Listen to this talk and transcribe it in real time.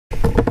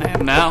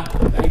Welcome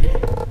now. Thank you.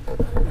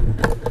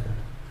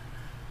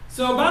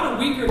 So about a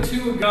week or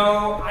two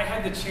ago, I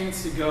had the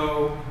chance to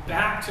go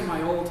back to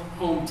my old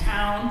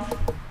hometown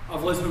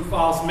of Lisbon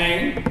Falls,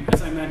 Maine,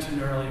 as I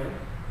mentioned earlier.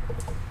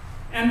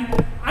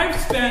 And I've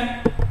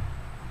spent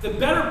the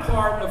better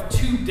part of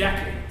 2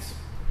 decades,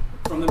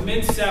 from the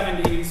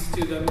mid-70s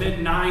to the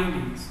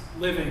mid-90s,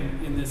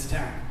 living in this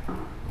town.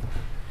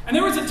 And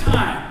there was a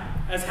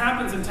time, as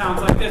happens in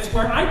towns like this,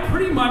 where I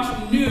pretty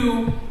much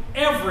knew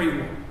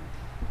everyone,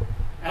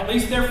 at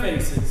least their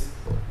faces,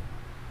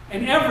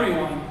 and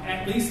everyone,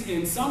 at least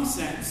in some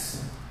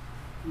sense,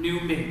 knew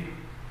me.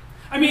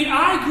 I mean,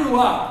 I grew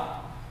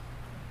up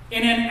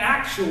in an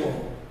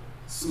actual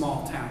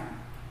small town.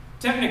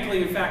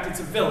 Technically, in fact, it's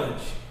a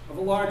village of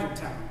a larger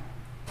town.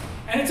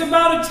 And it's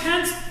about a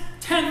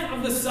tenth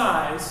of the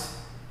size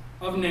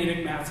of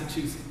Natick,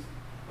 Massachusetts.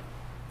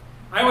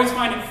 I always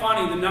find it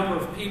funny the number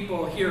of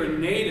people here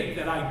in Natick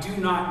that I do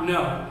not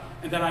know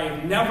and that I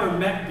have never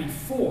met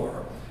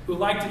before who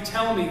like to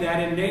tell me that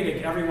in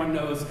Natick everyone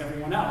knows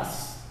everyone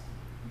else.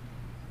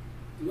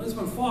 In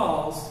Lisbon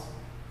Falls,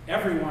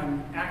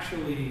 everyone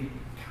actually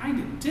kind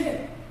of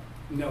did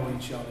know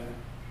each other.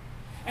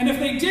 And if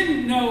they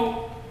didn't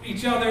know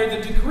each other,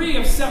 the degree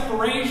of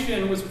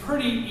separation was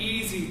pretty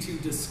easy to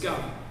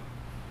discover.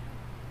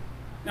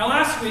 Now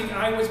last week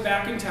I was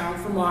back in town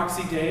for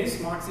Moxie Days,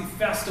 Moxie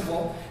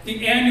Festival,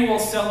 the annual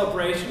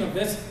celebration of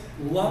this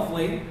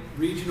lovely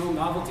regional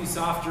novelty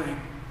soft drink.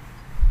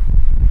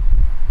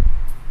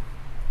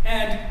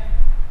 And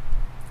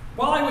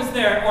while I was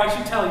there, I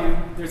should tell you,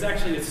 there's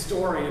actually a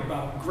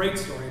great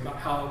story about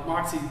how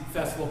Moxie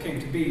Festival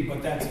came to be,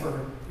 but that's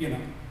for,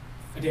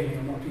 a day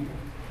with more people.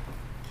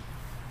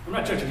 I'm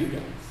not judging you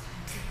guys.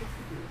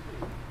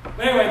 But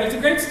anyway, there's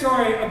a great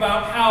story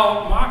about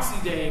how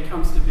Moxie Day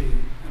comes to be,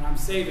 and I'm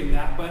saving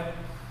that. But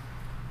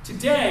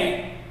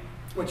today,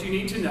 what you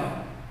need to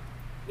know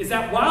is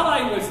that while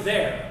I was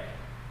there,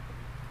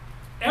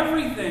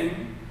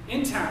 everything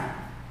in town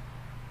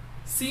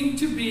seemed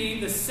to be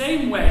the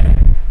same way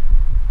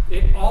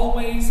it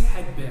always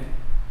had been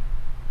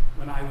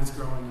when I was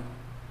growing up.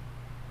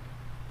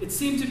 It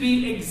seemed to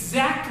be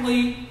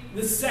exactly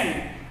the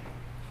same,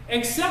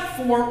 except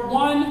for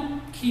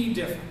one key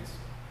difference.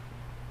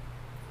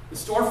 The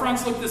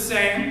storefronts looked the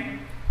same.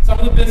 Some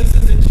of the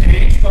businesses had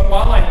changed, but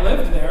while I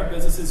lived there,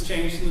 businesses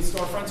changed in the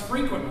storefronts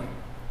frequently.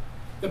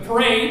 The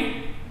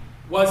parade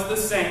was the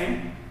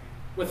same,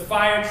 with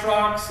fire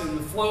trucks and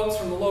the floats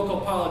from the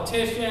local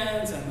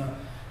politicians and the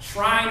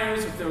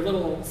Shriners with their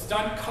little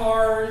stunt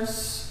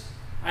cars.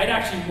 I'd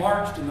actually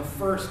marched in the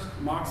first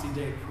Moxie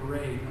Day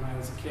parade when I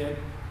was a kid,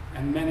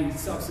 and many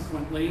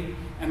subsequently,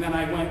 and then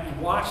I went and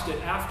watched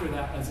it after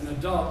that as an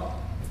adult.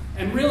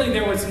 And really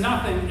there was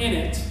nothing in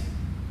it,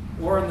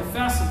 or in the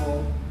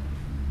festival,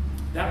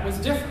 that was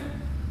different.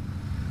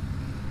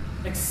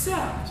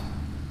 Except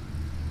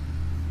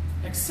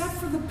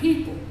for the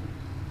people.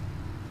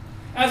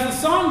 As the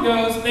song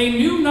goes, they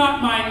knew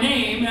not my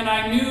name, and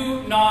I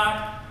knew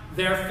not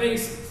their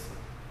faces.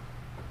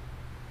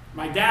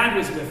 My dad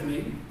was with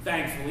me,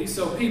 thankfully,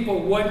 so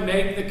people would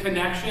make the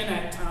connection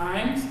at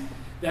times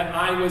that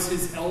I was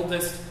his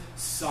eldest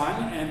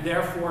son, and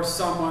therefore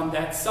someone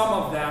that some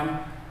of them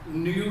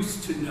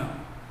used to know.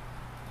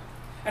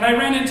 And I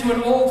ran into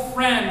an old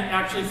friend,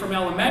 actually from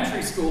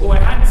elementary school, who I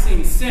hadn't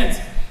seen since,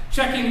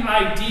 checking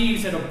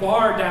IDs at a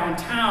bar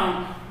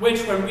downtown,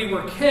 which when we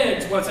were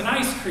kids was an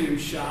ice cream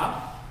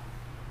shop.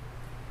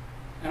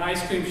 An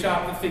ice cream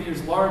shop that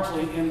figures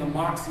largely in the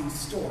Moxie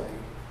story,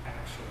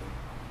 actually.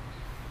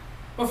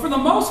 But for the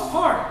most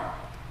part,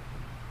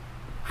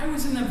 I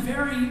was in a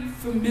very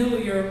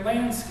familiar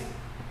landscape,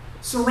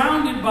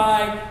 surrounded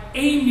by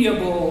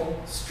amiable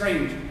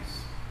strangers.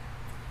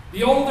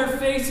 The older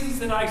faces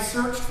that I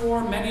searched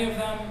for, many of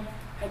them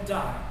had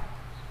died.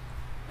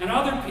 And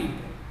other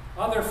people,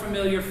 other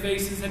familiar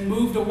faces had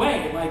moved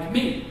away, like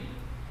me,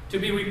 to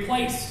be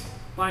replaced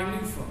by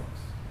new folks.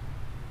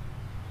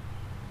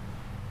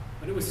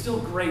 But it was still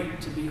great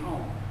to be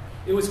home.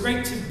 It was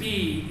great to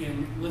be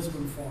in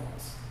Lisbon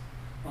Falls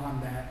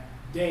on that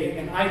day,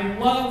 and I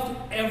loved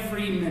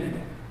every minute of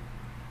it.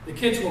 The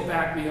kids will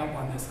back me up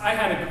on this. I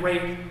had a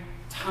great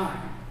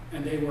time,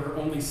 and they were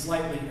only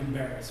slightly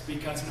embarrassed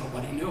because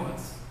nobody knew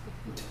us.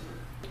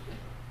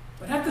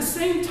 But at the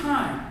same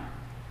time,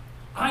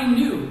 I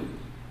knew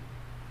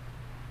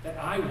that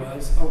I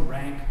was a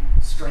rank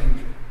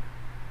stranger.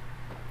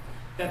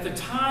 That the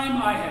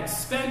time I had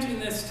spent in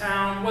this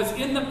town was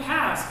in the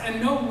past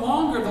and no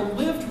longer the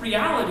lived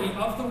reality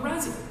of the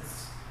residents.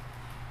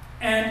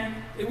 And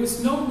it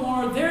was no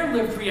more their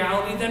lived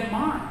reality than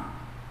mine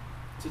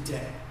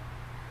today.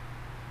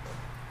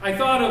 I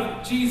thought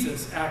of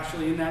Jesus,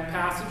 actually, in that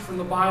passage from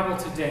the Bible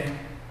today.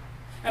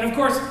 And of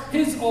course,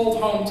 his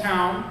old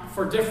hometown,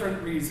 for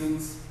different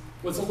reasons,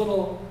 was a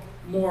little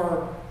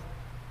more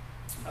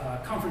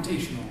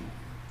confrontational,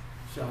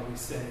 shall we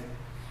say.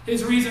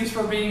 His reasons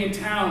for being in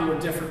town were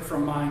different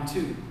from mine,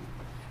 too.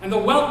 And the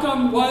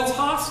welcome was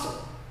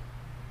hostile.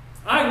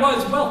 I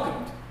was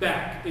welcomed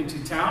back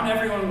into town.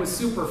 Everyone was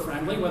super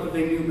friendly, whether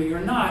they knew me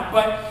or not.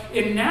 But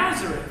in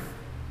Nazareth,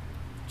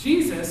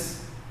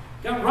 Jesus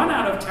got run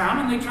out of town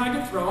and they tried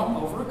to throw him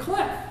over a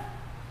cliff.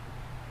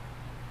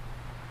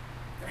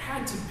 There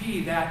had to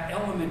be that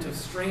element of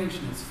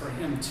strangeness for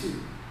him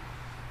too.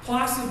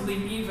 Possibly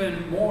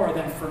even more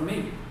than for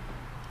me.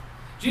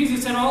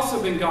 Jesus had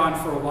also been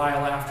gone for a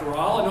while after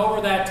all, and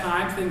over that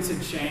time things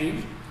had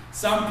changed.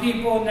 Some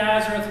people in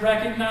Nazareth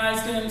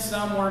recognized him,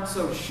 some weren't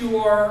so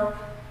sure,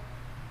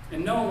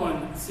 and no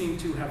one seemed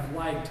to have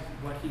liked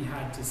what he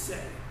had to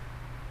say.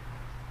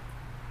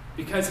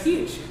 Because he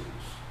had changed.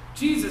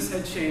 Jesus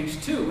had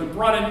changed too, and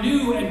brought a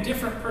new and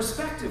different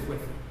perspective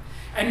with him.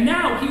 And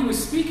now he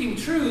was speaking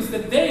truths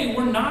that they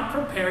were not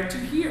prepared to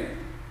hear.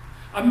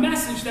 A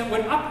message that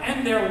would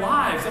upend their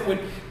lives, that would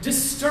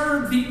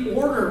disturb the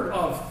order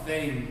of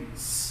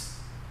things,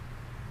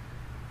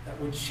 that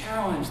would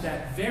challenge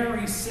that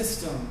very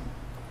system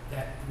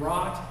that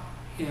brought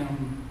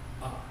him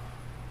up.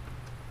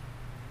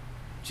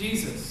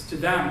 Jesus, to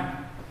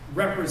them,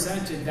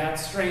 represented that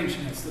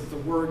strangeness that the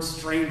word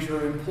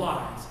stranger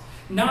implies.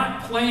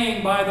 Not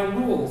playing by the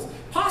rules,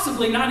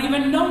 possibly not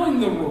even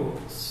knowing the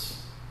rules.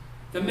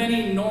 The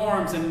many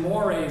norms and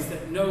mores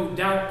that no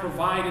doubt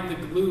provided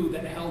the glue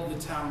that held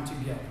the town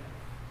together.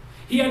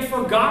 He had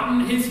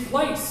forgotten his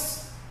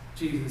place,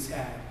 Jesus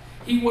had.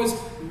 He was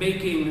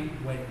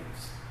making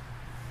waves.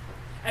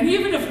 And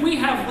even if we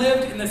have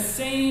lived in the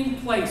same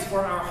place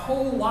for our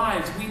whole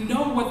lives, we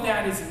know what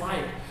that is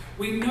like.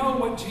 We know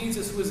what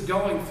Jesus was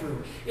going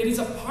through. It is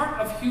a part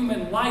of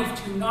human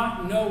life to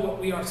not know what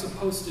we are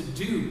supposed to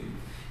do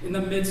in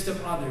the midst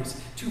of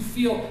others, to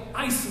feel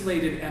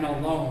isolated and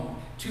alone,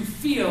 to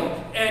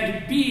feel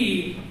and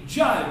be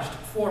judged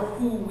for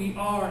who we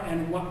are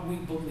and what we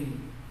believe.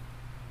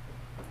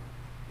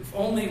 If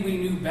only we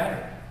knew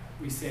better,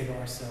 we say to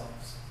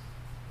ourselves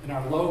in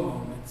our low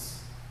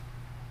moments.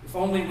 If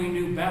only we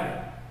knew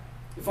better.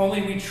 If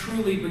only we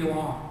truly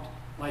belonged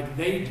like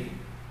they do.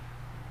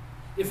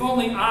 If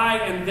only I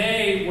and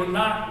they were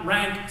not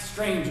rank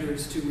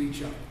strangers to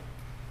each other.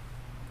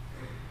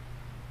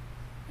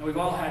 And we've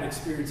all had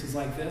experiences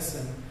like this,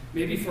 and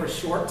maybe for a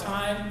short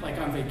time, like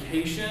on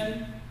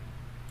vacation,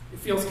 it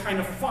feels kind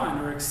of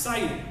fun or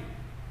exciting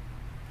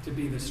to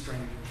be the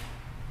stranger.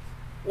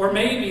 Or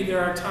maybe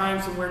there are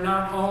times when we're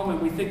not home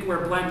and we think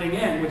we're blending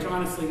in, which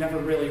honestly never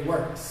really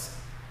works.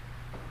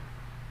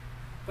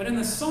 But in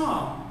the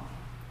psalm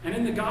and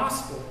in the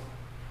gospel,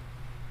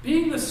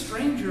 being the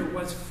stranger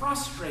was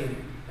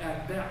frustrating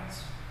at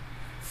best.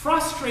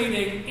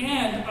 Frustrating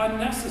and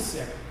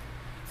unnecessary.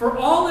 For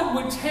all it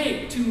would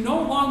take to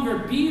no longer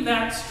be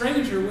that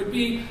stranger would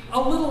be a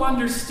little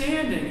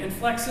understanding and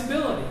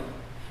flexibility.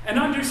 An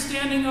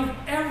understanding of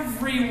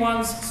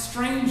everyone's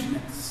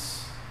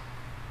strangeness.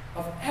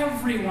 Of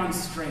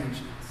everyone's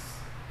strangeness.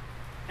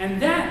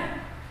 And then,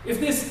 if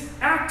this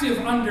active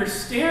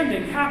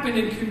understanding happened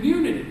in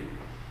community,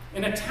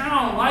 in a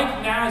town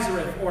like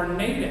Nazareth or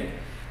Natick,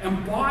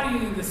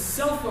 embodying the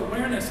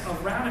self-awareness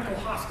of radical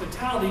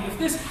hospitality, if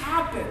this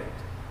happened,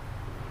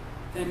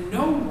 then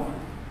no one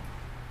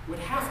would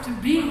have to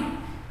be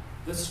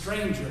the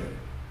stranger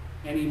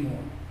anymore.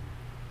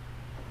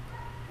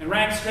 In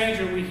Rank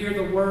Stranger, we hear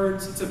the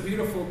words, "It's a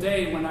beautiful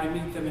day when I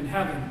meet them in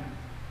heaven,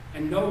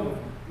 and no one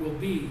will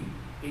be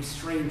a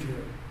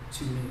stranger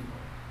to me."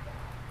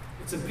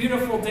 It's a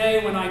beautiful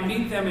day when I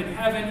meet them in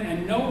heaven,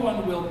 and no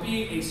one will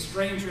be a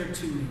stranger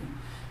to me.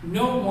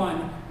 No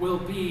one will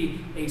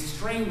be a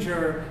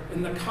stranger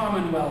in the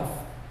commonwealth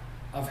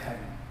of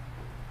heaven.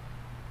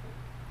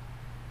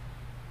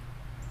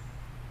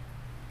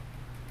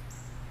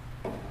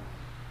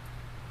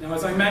 Now,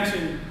 as I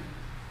mentioned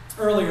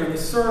earlier in the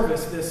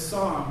service, this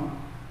song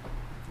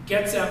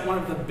gets at one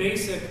of the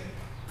basic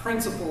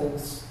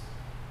principles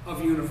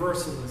of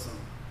universalism.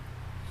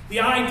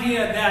 The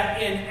idea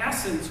that, in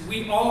essence,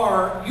 we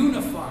are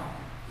unified.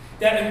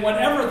 That in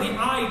whatever the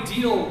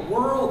ideal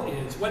world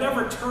is,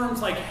 whatever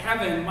terms like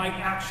heaven might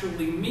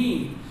actually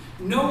mean,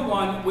 no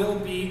one will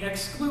be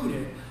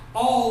excluded.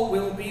 All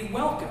will be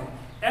welcome.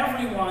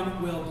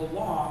 Everyone will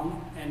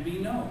belong and be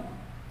known.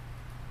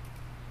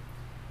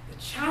 The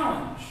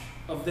challenge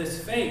of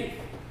this faith,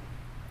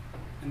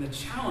 and the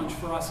challenge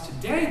for us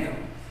today,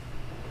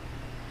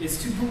 though,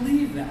 is to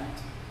believe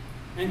that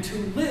and to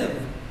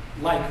live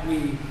like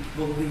we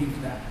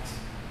believe that.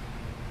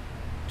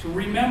 To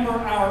remember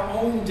our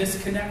own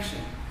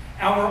disconnection,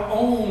 our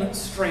own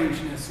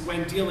strangeness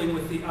when dealing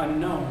with the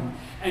unknown,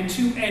 and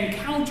to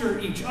encounter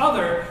each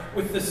other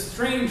with the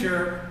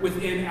stranger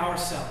within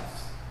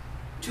ourselves.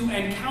 To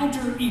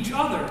encounter each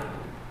other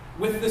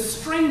with the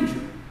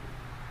stranger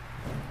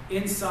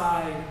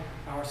inside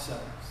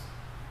ourselves.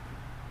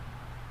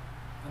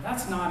 Now,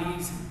 that's not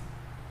easy.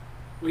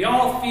 We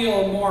all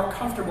feel more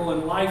comfortable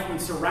in life when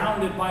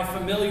surrounded by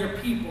familiar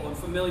people and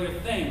familiar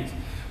things,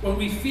 when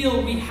we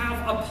feel we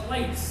have a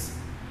place.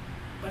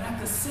 But at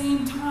the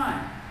same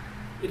time,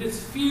 it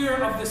is fear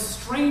of the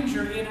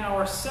stranger in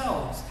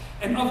ourselves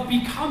and of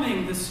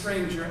becoming the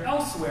stranger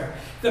elsewhere.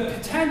 The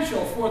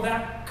potential for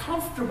that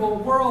comfortable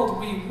world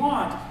we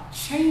want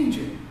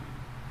changing.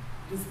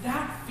 It is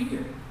that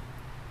fear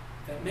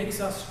that makes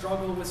us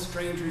struggle with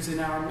strangers in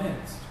our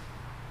midst.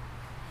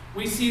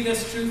 We see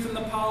this truth in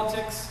the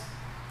politics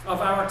of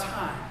our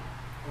time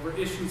over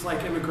issues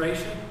like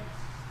immigration.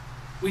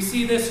 We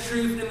see this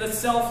truth in the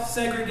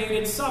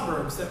self-segregated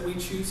suburbs that we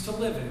choose to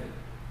live in.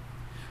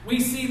 We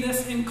see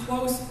this in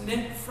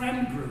close-knit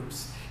friend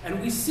groups,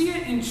 and we see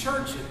it in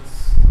churches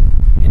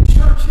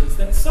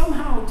that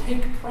somehow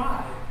take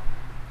pride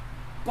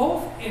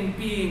both in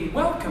being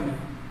welcoming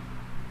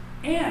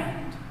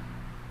and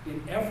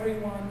in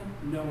everyone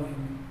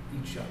knowing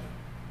each other.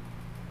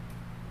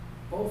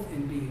 Both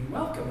in being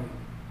welcoming,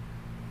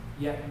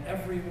 yet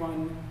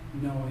everyone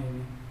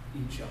knowing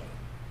each other.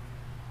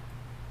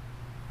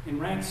 In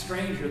Rank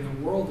Stranger,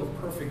 the world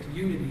of perfect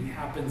unity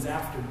happens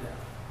after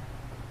death.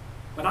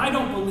 But I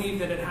don't believe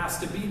that it has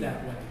to be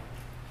that way.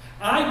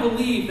 I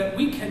believe that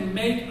we can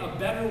make a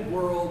better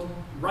world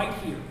right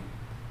here,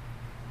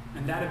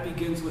 and that it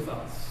begins with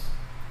us,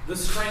 the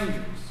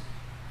strangers,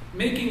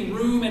 making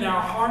room in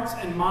our hearts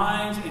and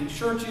minds, in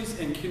churches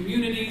and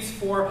communities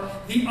for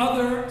the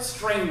other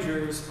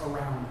strangers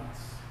around us.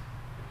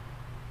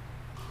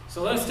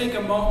 So let's take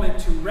a moment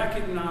to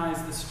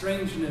recognize the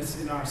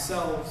strangeness in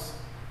ourselves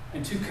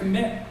and to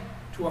commit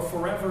to a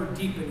forever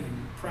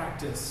deepening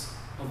practice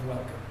of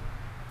welcome.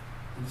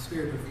 In the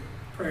spirit of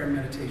prayer and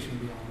meditation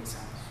beyond this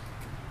house.